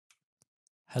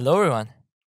Hello everyone.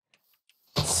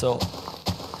 So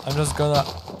I'm just gonna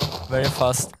very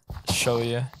fast show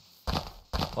you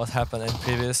what happened in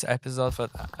previous episode,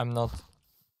 but I'm not.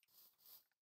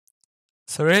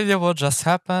 So really what just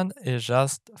happened is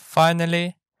just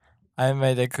finally I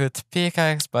made a good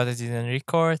pickaxe, but it didn't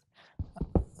record.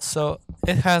 So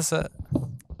it has a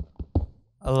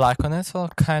lack on it, so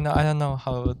kinda I don't know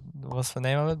what's the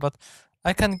name of it, but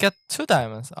I can get 2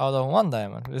 diamonds out of 1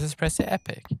 diamond. This is pretty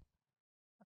epic.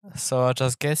 So I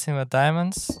just get him a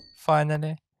diamonds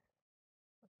finally.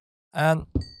 And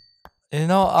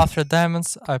after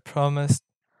diamonds, I promised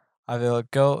I will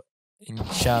go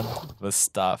enchant the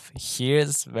stuff.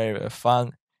 Here's where the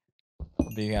fun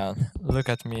began. Look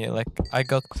at me, like I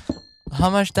got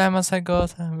how much diamonds I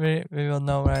got? We will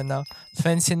know right now.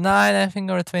 29, I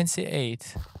think, or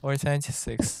 28 or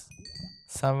 26,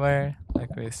 somewhere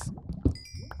like this.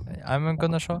 I'm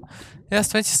gonna show. Yes,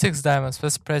 26 diamonds.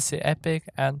 That's pretty epic,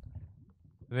 and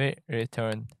we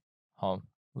returned home.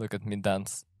 Look at me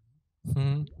dance.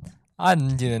 I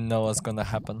didn't know what's gonna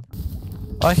happen.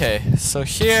 Okay, so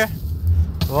here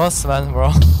was went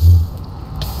wrong.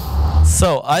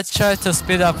 So I tried to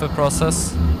speed up the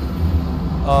process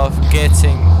of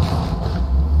getting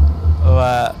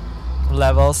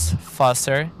levels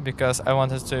faster because I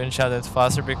wanted to enchant it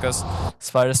faster because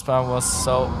spider spawn was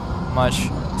so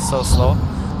slow.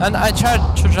 And I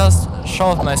tried to just show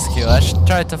off my skill. I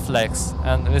tried to flex,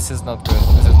 and this is not good.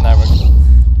 This is never good.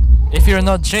 If you're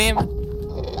not Dream,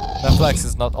 the flex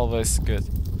is not always good.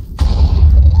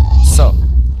 So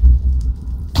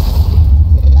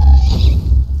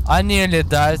I nearly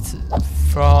died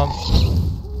from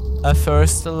a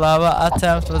first lava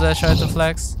attempt when I tried to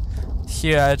flex.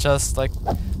 Here I just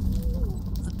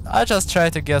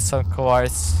tried to get some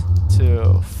quartz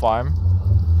to farm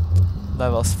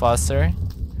levels faster.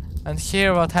 And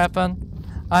here what happened?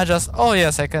 Oh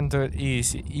yes, I can do it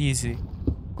easy.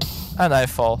 And I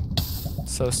fall.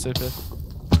 So stupid.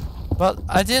 But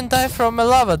I didn't die from a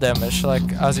lava damage,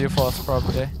 like as you thought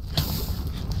probably.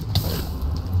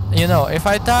 If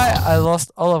I die, I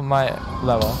lost all of my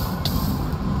level.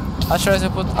 I tried to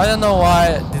I don't know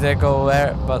why did I go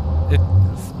there, but it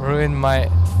ruined my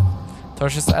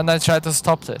torches, and I tried to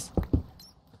stop this.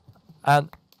 And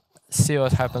see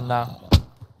what happened now.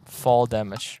 Fall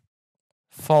damage.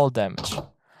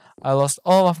 I lost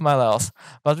all of my levels.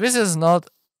 But this is not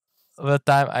the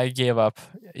time I gave up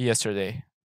yesterday.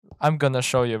 I'm gonna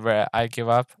show you where I give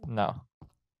up now.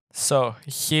 So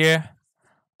here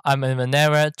I'm in the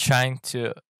nether trying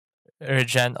to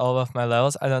regen all of my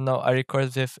levels. I don't know, I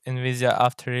recorded with Nvidia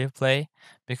after replay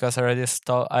because I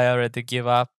already give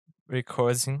up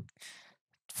recording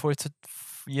for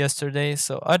yesterday.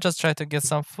 So I just tried to get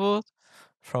some food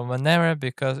from the nether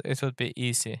because it would be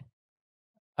easy.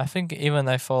 I think even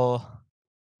I fall.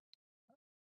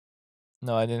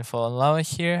 No, I didn't fall in lava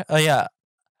here. Oh yeah.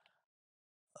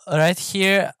 Right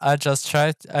here, I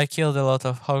killed a lot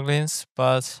of hoglins,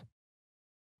 but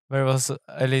there was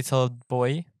a little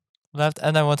boy left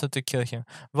and I wanted to kill him.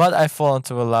 But I fall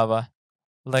into the lava.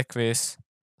 Like this.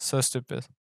 So stupid.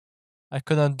 I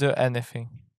couldn't do anything.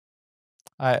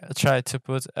 I tried to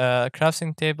put a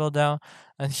crafting table down,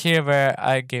 and here where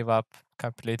I gave up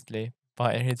completely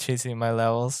by retracing my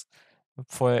levels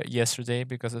for yesterday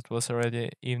because it was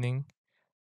already evening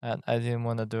and I didn't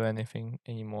want to do anything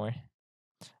anymore.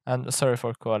 And sorry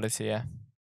for quality, yeah.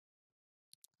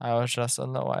 I was just, I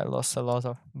don't know, I lost a lot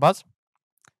of. But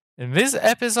in this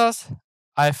episode,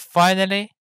 I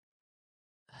finally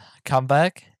come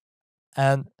back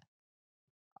and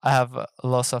I have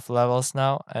lots of levels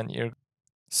now. And you're.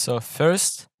 So,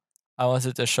 first, I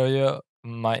wanted to show you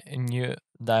my new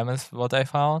diamonds, what I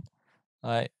found.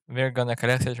 We're gonna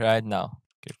collect it right now.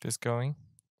 Keep this going.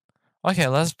 Okay,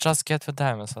 let's just get the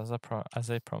diamonds as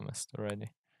I promised already.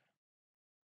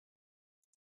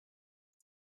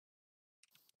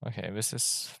 Okay, this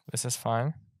is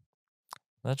fine.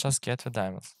 Let's just get the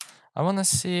diamonds. I wanna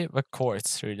see the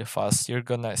quartz really fast. You're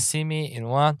gonna see me in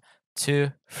 1,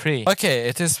 2, 3. Okay,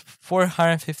 it is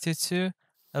 452,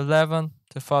 11,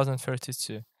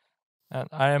 2032. And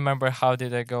I remember how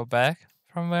did I go back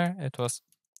from where? It was,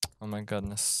 oh my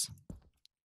goodness.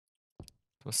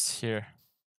 It was here.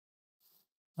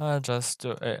 I'll just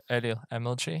do a little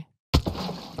MLG.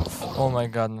 Oh my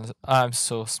goodness, I'm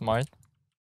so smart.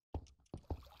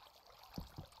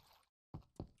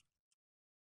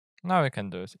 Now we can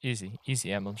do it. Easy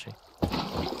MLG.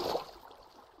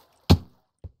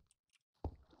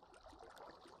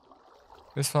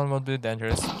 This one would be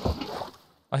dangerous.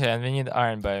 Okay, and we need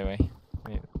iron, by the way.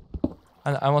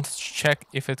 And I want to check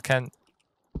if it can.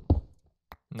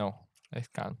 No, it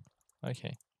can't.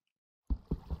 Okay.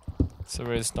 So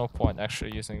there is no point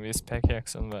actually using this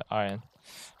pickaxe on the iron.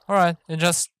 Alright, it's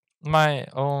just my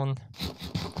own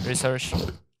research.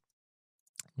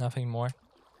 Nothing more.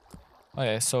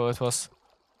 Okay, so it was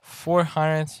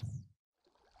 400.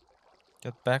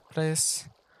 Get back, please.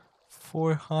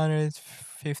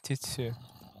 452.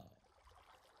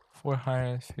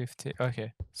 450.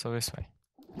 Okay, so this way.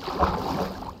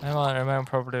 I want to remember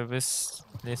probably this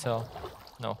little.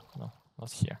 No,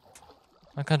 not here.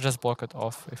 I can just block it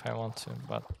off if I want to,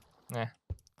 but nah.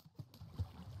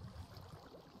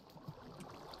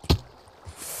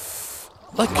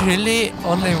 Like really,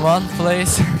 only one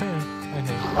place.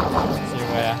 Okay, here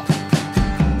we are.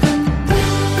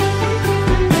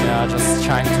 Yeah, just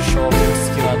trying to show off your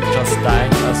skill and just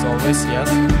dying as always. Yes.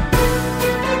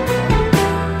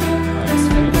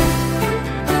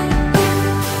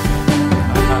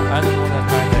 I don't know that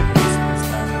kind of this time.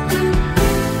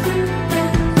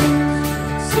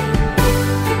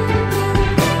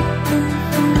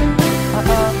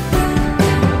 Haha.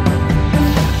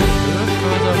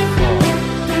 Look at the fall.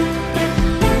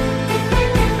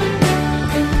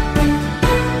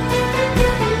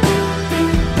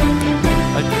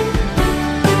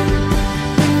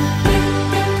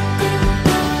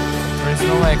 There is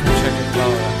no way I can check it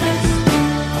well.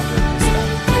 Under this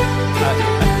time.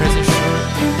 I'm pretty sure.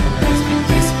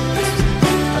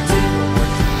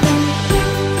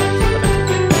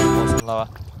 Lava.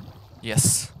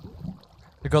 Yes.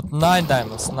 We got 9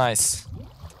 diamonds, nice.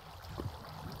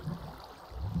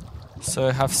 So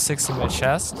I have 6 in my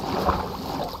chest.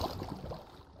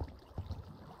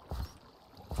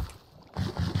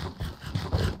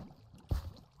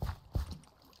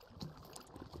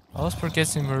 I was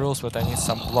forgetting the rules, but I need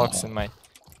some blocks in my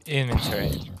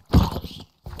inventory.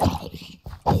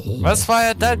 That's why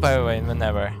I died, by the way, in the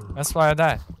nether. That's why I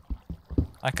died.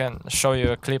 I can show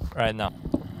you a clip right now.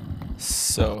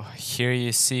 So here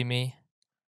you see me.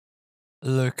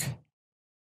 Look,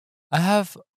 I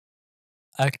have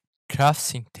a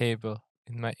crafting table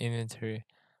in my inventory,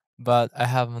 but I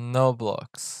have no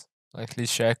blocks. Like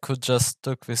literally, I could just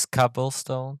took this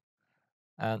cobblestone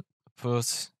and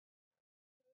put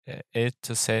it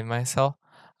to save myself.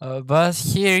 But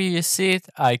here you see it.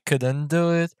 I couldn't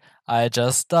do it. I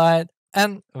just died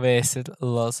and wasted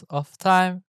lots of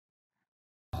time.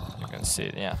 You can see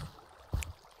it, yeah.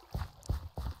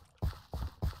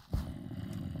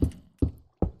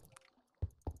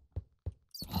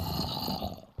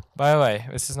 By the way,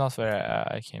 this is not where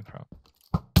I came from.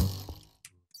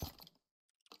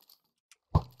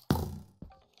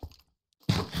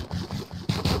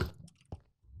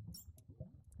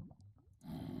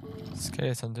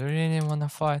 Skeleton, do you really wanna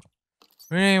fight?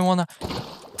 Really wanna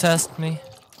test me?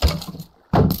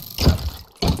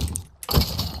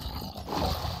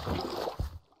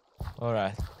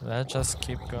 Alright, let's just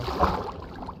keep going.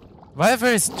 Why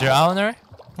there is drowner?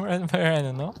 Where, I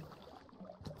don't know.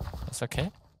 That's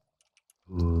okay.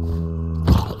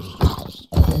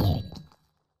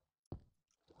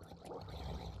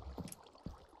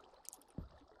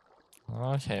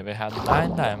 Okay, we have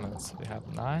 9 diamonds. We have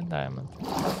 9 diamonds.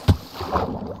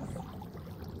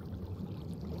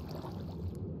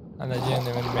 And I didn't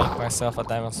even make myself a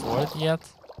diamond sword yet.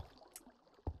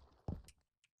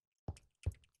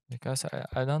 Because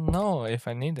I don't know if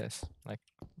I need this. Like,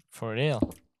 for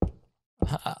real.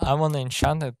 I want to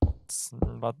enchant it,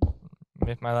 but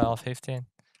with my level 15.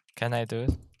 Can I do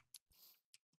it?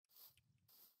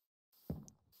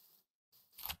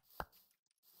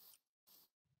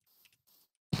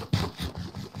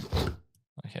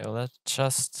 Okay, let's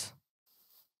just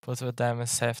put the diamond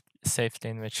safely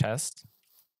in the chest.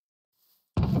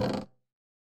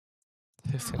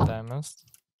 15 diamonds.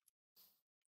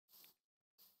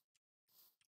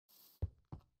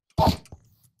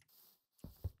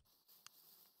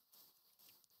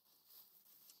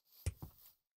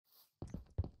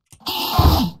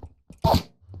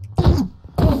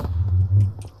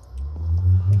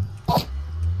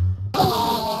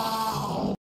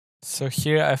 So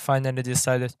here I finally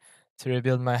decided to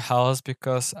rebuild my house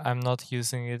because I'm not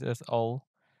using it at all.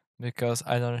 Because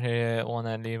I don't really want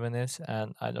to live in it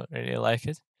and I don't really like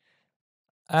it.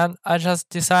 And I just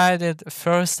decided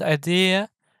first idea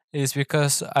is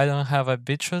because I don't have a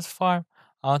beetroot farm,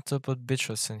 I want to put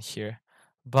beetroots in here.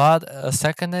 But a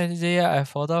second idea I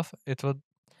thought of it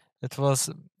was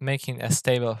making a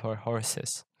stable for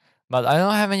horses. But I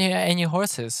don't have any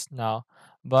horses now.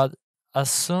 But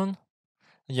as soon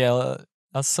yeah,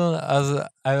 as soon as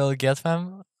I will get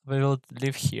them, we will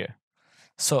live here.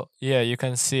 So yeah, you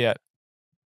can see I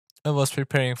was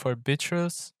preparing for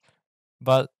beetroots,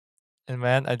 but in the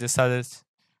end I decided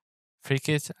freak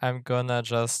it, I'm gonna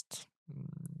just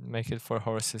make it for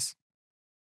horses.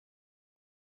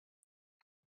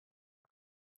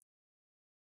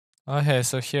 Okay,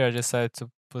 so here I decided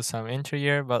to put some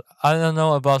interior, but I don't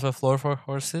know about the floor for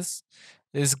horses.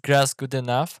 Is grass good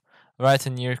enough? Write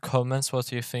in your comments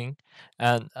what you think,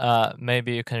 and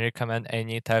maybe you can recommend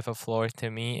any type of floor to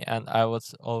me, and I would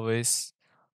always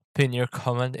pin your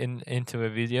comment into a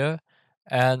video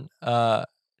and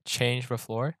change the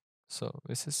floor. So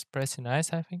this is pretty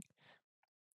nice, I think.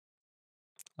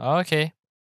 Okay,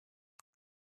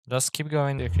 just keep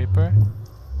going, the creeper.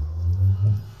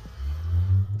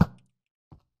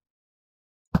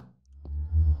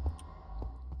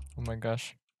 Oh my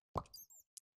gosh.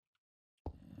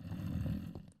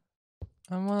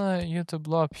 I want you to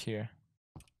blow up here.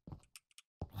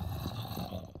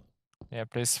 Yeah,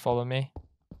 please follow me.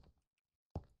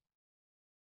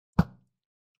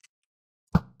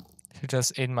 You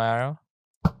just ate my arrow.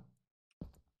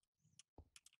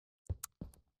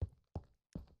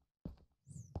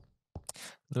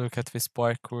 Look at this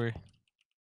parkour.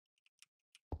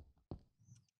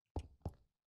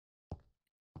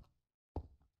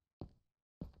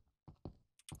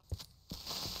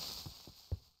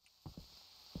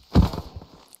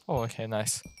 Oh, okay,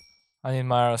 nice. I need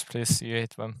my arrows, please. You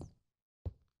hit them.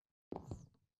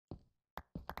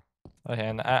 Okay,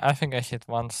 and I think I hit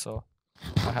one, so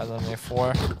I had only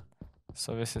 4.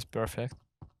 So this is perfect.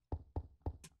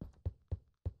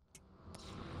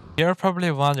 You're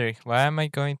probably wondering, why am I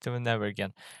going to the nether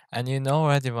again? And you know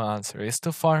already the answer. It's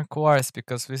to farm quartz,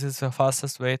 because this is the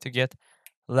fastest way to get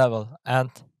level. And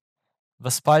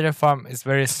the spider farm is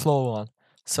very slow one.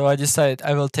 So I decided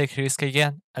I will take risk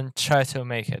again and try to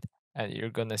make it. And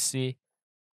you're gonna see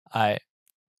I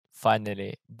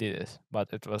finally did it.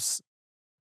 But it was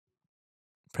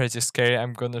pretty scary.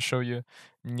 I'm gonna show you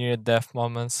near death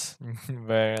moments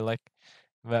where like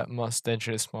the most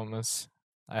dangerous moments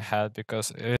I had,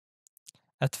 because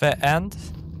at the end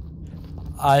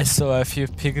I saw a few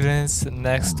piglins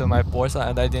next to my portal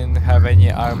and I didn't have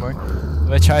any armor.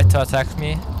 They tried to attack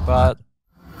me, but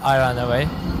I ran away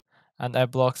and I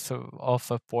blocked off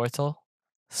a portal.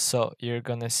 So you're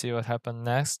gonna see what happened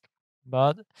next.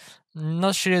 But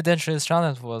not really dangerous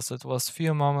run it was. It was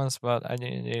few moments, but I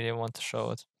didn't really want to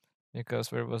show it because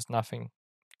there was nothing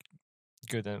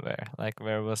good in there. Like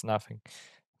there was nothing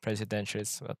pretty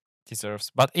dangerous what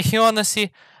deserves. But if you wanna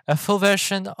see a full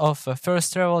version of the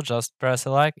first travel, just press a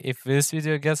like. If this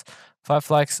video gets 5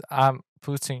 likes, I'm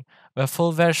putting the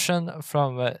full version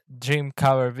from the dream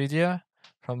cover video,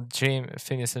 from dream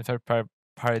finish and third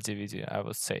party video, I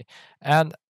would say.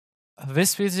 And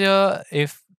this video,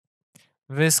 if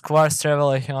this quartz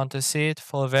travel, if you want to see it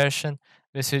full version,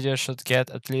 this video should get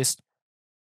at least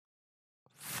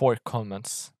 4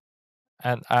 comments.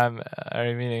 And I'm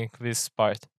revealing this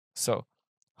part. So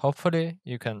hopefully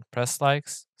you can press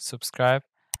likes, subscribe,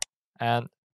 and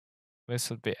this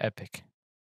would be epic.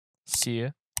 See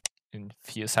you in a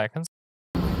few seconds.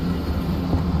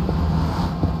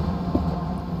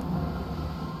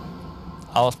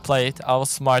 I'll play it, I'll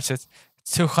smart it.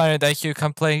 200 IQ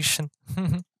completion.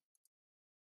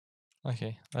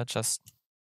 Okay, let's just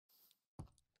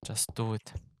do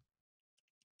it.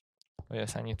 Oh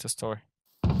yes, I need to store.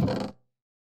 By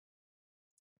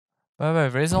the way,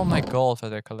 where's all my gold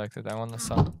that I collected? I want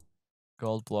some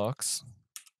gold blocks.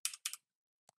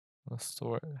 Let's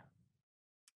store it.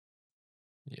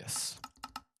 Yes.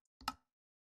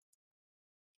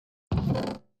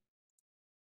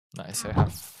 Nice, I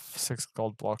have 6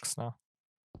 gold blocks now.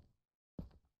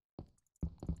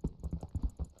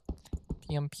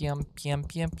 Pium pium pium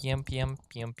pium pium pium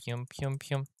pium pium pium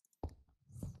pium.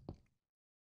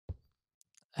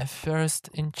 A first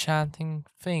enchanting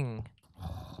thing.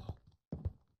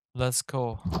 Let's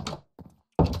go.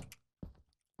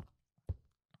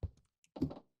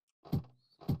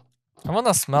 I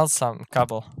wanna smell some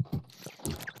cobble.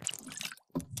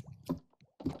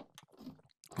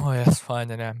 Oh yes,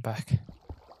 finally I'm back.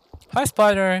 Hi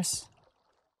spiders!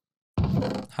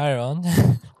 Hi Ron.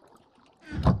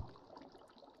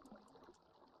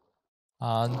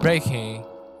 Unbreaking.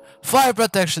 Fire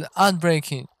protection,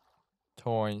 unbreaking.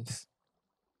 Thorns.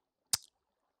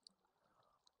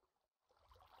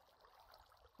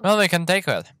 Well, we can take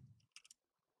that.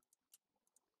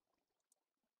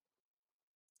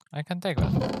 I can take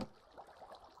that.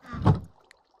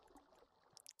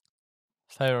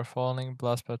 Fire falling,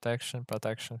 blast protection,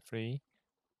 protection free.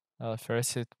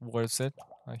 First it worth it.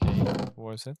 Okay,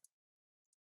 worth it.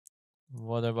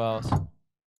 What about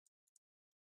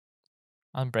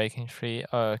unbreaking free?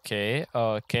 Okay,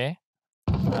 okay.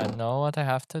 I know what I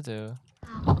have to do.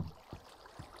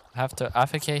 I have to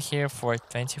AFK here for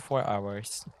 24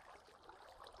 hours.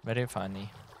 Very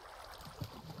funny.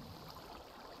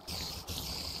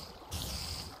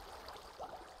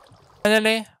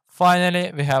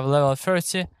 Finally, we have level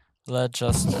 30. Let's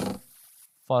just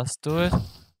fast do it.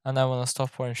 And I wanna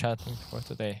stop for enchanting for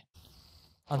today.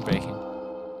 Unbreaking.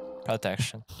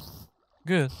 Protection.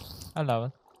 Good. I love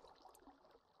it.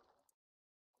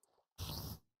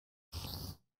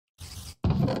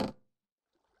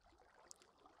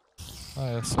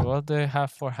 Okay, so what do you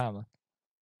have for Hamlet?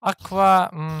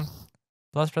 Aqua,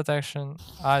 plus protection.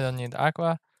 I don't need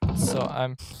aqua, so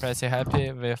I'm pretty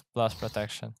happy with plus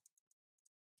protection.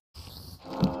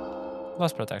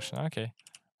 Plus protection, okay.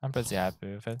 I'm pretty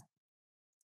happy with it.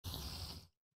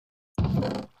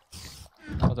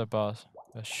 What about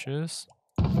the shoes?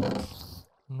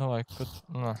 No, I could.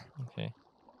 No, okay.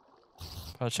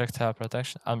 Projectile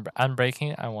protection.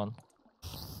 Unbreaking, I want.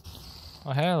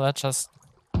 Okay, let's just.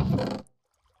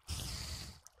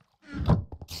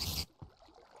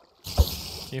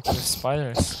 Keep with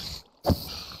spiders.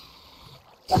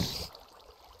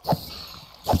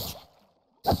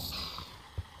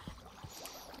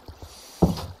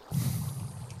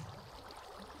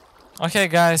 Okay,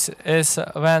 guys, it's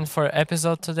went for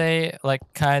episode today. Like,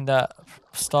 kinda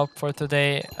stop for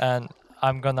today, and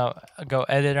I'm gonna go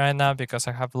edit right now because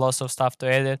I have lots of stuff to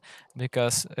edit.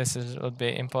 Because would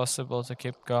be impossible to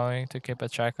keep going to keep a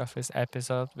track of this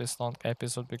long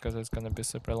episode, because it's gonna be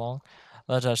super long.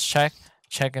 Let's just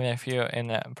checking if you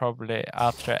in probably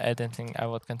after editing I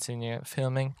would continue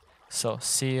filming. So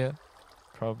see you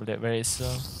probably very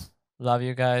soon. Love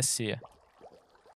you guys. See you.